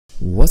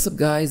What's up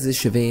guys,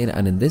 this is Shivane,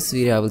 and in this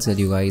video I will tell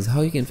you guys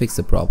how you can fix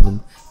the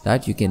problem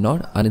that you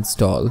cannot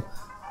uninstall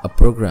a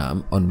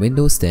program on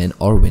Windows 10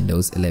 or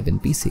Windows 11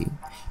 PC.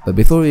 But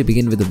before we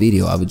begin with the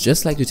video, I would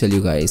just like to tell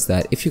you guys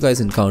that if you guys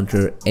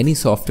encounter any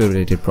software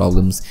related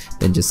problems,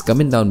 then just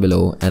comment down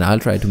below and I'll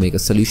try to make a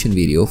solution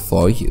video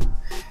for you.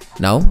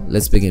 Now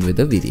let's begin with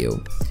the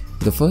video.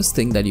 The first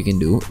thing that you can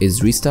do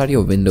is restart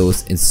your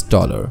Windows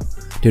installer.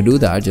 To do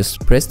that,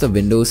 just press the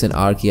Windows and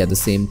R key at the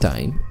same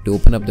time to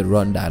open up the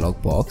Run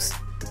dialog box.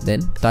 Then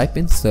type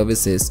in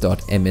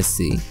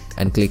services.msc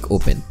and click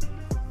Open.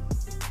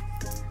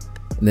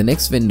 In the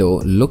next window,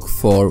 look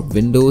for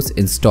Windows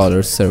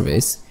Installer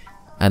Service,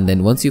 and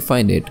then once you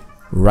find it,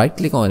 right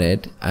click on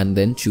it and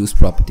then choose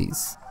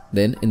Properties.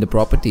 Then in the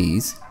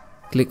Properties,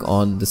 click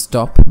on the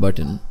Stop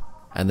button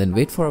and then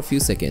wait for a few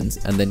seconds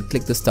and then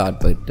click the Start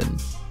button.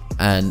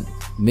 And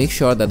make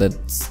sure that the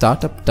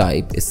startup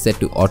type is set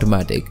to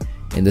automatic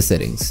in the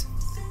settings.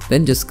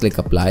 Then just click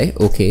Apply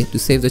OK to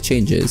save the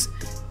changes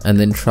and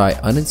then try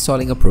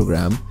uninstalling a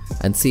program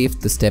and see if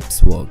the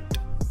steps worked.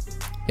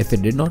 If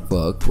it did not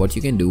work, what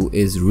you can do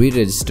is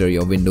re-register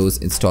your Windows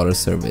installer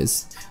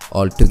service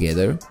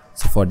altogether.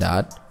 So for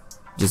that,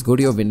 just go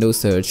to your Windows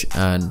search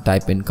and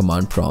type in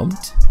command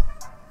prompt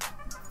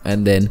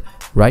and then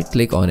right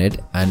click on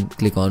it and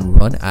click on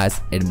Run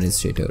as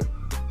Administrator.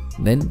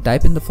 Then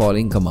type in the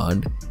following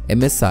command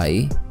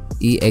msi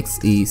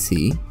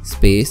exec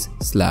space /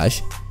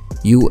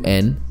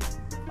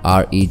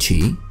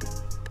 unreg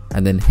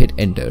and then hit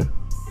enter.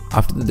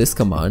 After this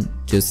command,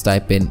 just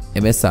type in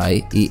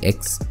msi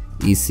exec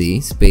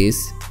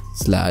space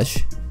 /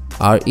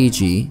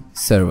 reg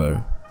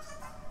server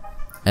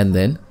and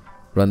then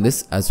run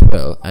this as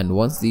well. And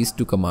once these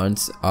two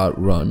commands are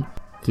run,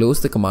 close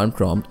the command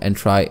prompt and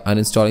try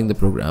uninstalling the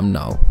program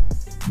now.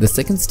 The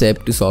second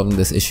step to solving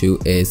this issue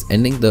is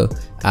ending the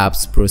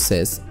app's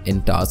process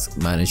in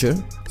Task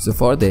Manager. So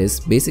for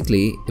this,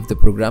 basically, if the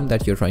program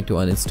that you're trying to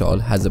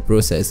uninstall has a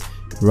process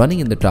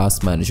running in the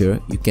Task Manager,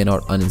 you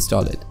cannot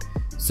uninstall it.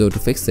 So to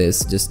fix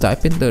this, just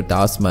type in the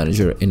Task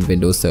Manager in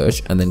Windows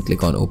search and then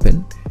click on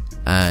Open.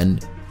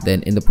 And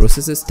then in the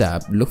Processes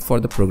tab, look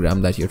for the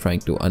program that you're trying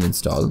to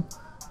uninstall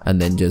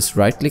and then just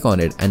right click on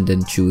it and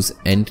then choose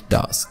End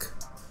Task.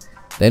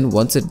 Then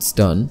once it's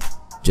done,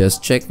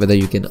 just check whether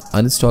you can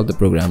uninstall the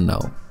program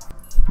now.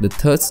 The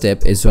third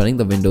step is running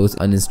the Windows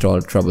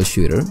Uninstall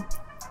Troubleshooter.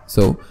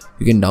 So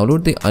you can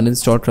download the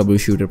Uninstall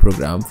Troubleshooter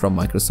program from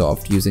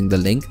Microsoft using the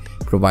link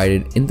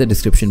provided in the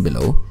description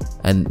below.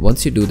 And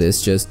once you do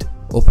this, just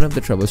open up the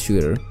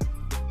troubleshooter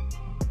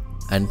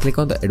and click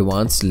on the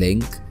advanced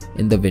link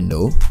in the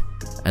window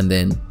and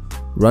then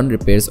run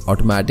repairs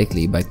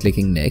automatically by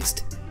clicking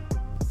next.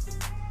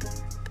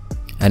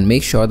 And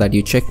make sure that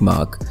you check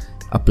mark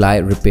apply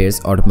repairs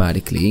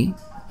automatically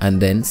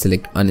and then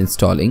select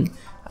uninstalling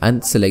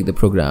and select the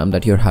program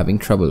that you're having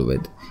trouble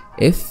with.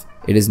 If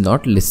it is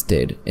not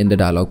listed in the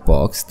dialog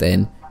box,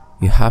 then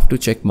you have to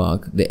check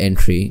mark the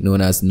entry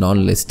known as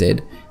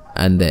non-listed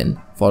and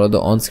then follow the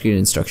on-screen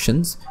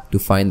instructions to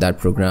find that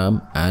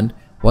program. And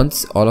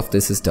once all of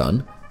this is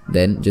done,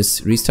 then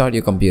just restart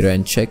your computer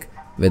and check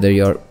whether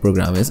your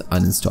program is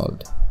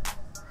uninstalled.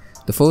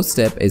 The fourth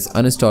step is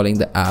uninstalling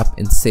the app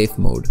in safe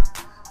mode.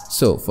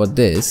 So for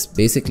this,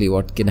 basically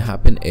what can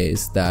happen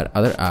is that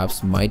other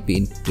apps might be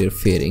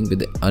interfering with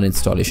the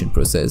uninstallation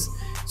process.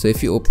 So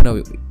if you open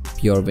up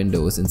your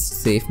Windows in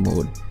safe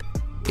mode,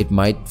 it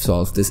might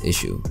solve this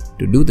issue.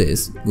 To do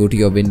this, go to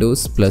your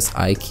Windows plus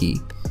I key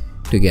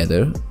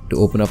together to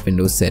open up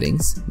Windows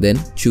settings. Then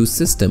choose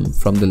System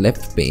from the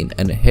left pane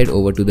and head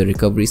over to the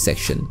Recovery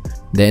section.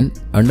 Then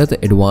under the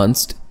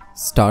Advanced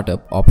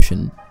Startup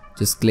option,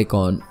 just click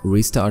on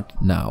Restart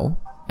Now,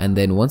 and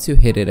then once you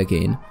hit it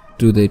again,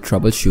 to the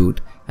Troubleshoot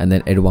and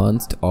then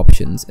Advanced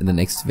Options in the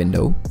next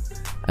window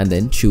and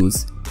then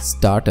choose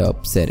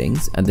Startup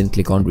Settings and then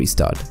click on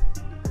Restart.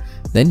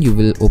 Then you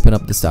will open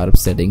up the Startup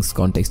Settings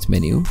context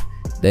menu.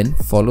 Then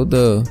follow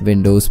the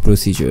Windows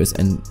procedures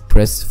and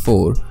press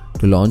 4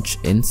 to launch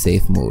in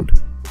safe mode.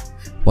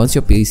 Once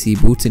your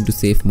PC boots into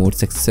safe mode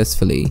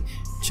successfully,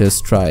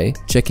 just try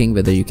checking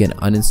whether you can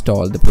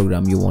uninstall the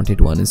program you wanted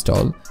to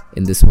uninstall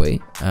in this way.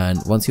 And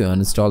once you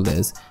uninstall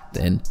this,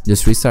 then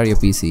just restart your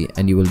PC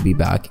and you will be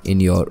back in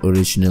your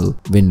original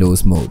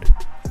Windows mode.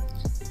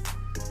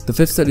 The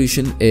fifth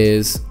solution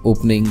is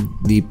opening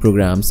the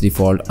program's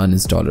default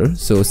uninstaller.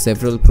 So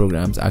several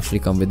programs actually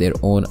come with their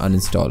own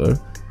uninstaller,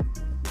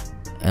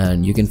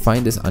 and you can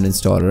find this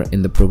uninstaller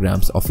in the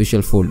program's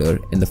official folder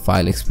in the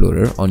File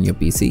Explorer on your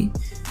PC.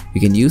 You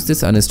can use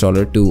this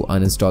uninstaller to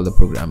uninstall the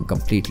program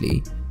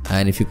completely.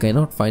 And if you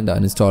cannot find the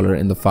uninstaller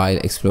in the File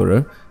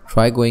Explorer,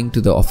 try going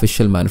to the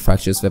official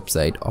manufacturer's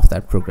website of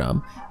that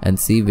program and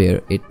see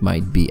where it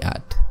might be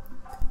at.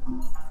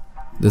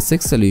 The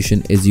sixth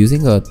solution is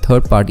using a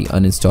third-party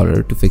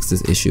uninstaller to fix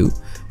this issue.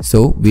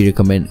 So we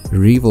recommend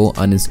Revo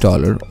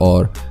Uninstaller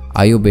or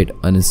IOBit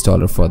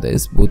Uninstaller for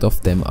this. Both of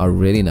them are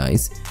really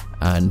nice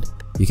and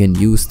you can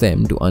use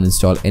them to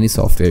uninstall any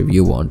software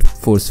you want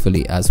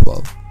forcefully as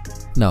well.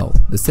 Now,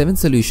 the seventh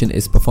solution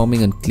is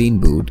performing a clean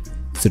boot.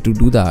 So to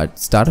do that,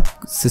 start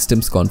up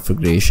systems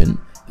configuration,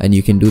 and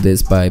you can do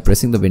this by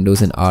pressing the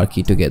Windows and R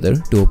key together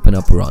to open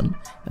up Run,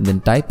 and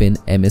then type in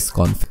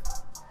msconfig.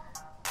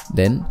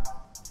 Then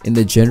in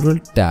the General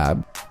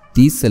tab,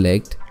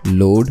 deselect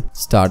Load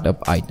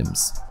Startup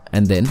Items,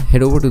 and then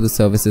head over to the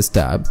Services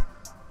tab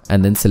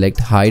and then select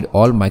Hide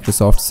All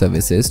Microsoft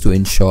Services to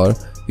ensure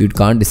you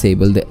can't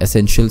disable the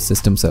essential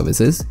system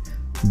services.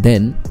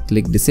 Then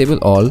click Disable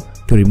All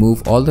to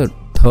remove all the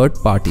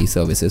third-party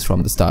services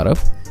from the startup,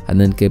 and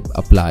then click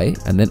Apply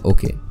and then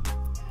OK.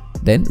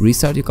 Then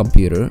restart your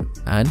computer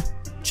and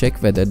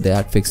check whether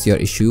that fixed your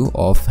issue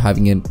of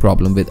having a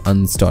problem with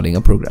uninstalling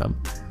a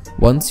program.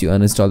 Once you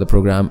uninstall the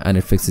program and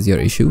it fixes your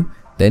issue,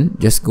 then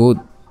just go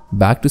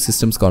back to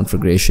systems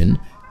configuration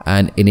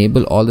and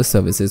enable all the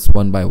services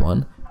one by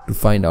one to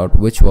find out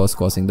which was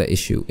causing the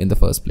issue in the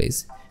first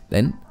place.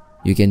 Then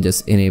you can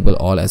just enable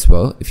all as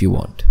well if you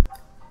want.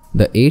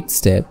 The 8th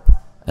step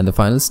and the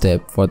final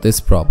step for this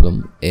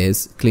problem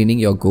is cleaning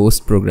your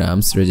ghost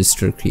program's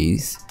register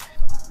keys.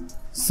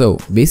 So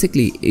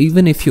basically,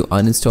 even if you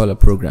uninstall a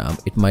program,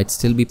 it might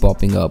still be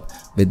popping up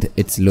with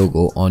its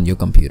logo on your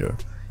computer,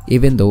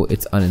 even though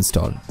it's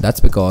uninstalled. That's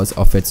because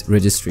of its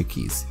registry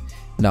keys.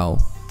 Now,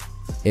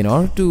 in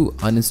order to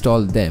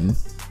uninstall them,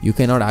 you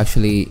cannot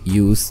actually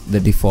use the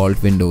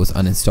default Windows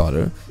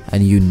uninstaller,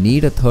 and you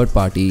need a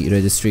third-party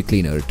registry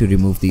cleaner to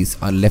remove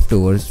these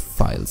leftover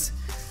files.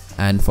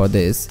 And for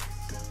this,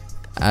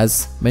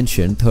 as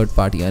mentioned,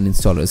 third-party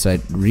uninstallers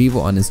like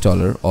Revo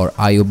Uninstaller or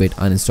IOBit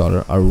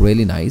Uninstaller are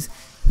really nice,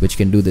 which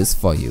can do this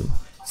for you.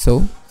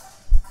 So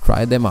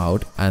try them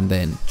out and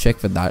then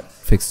check if that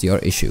fixed your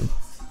issue.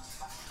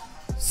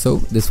 So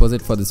this was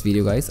it for this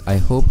video, guys. I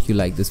hope you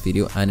liked this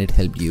video and it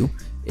helped you.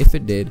 If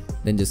it did,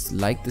 then just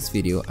like this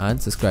video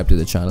and subscribe to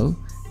the channel.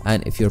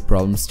 And if your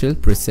problem still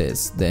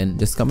persists, then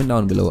just comment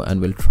down below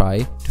and we'll try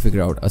to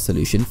figure out a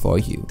solution for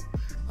you.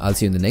 I'll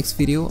see you in the next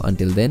video.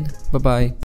 Until then, bye bye.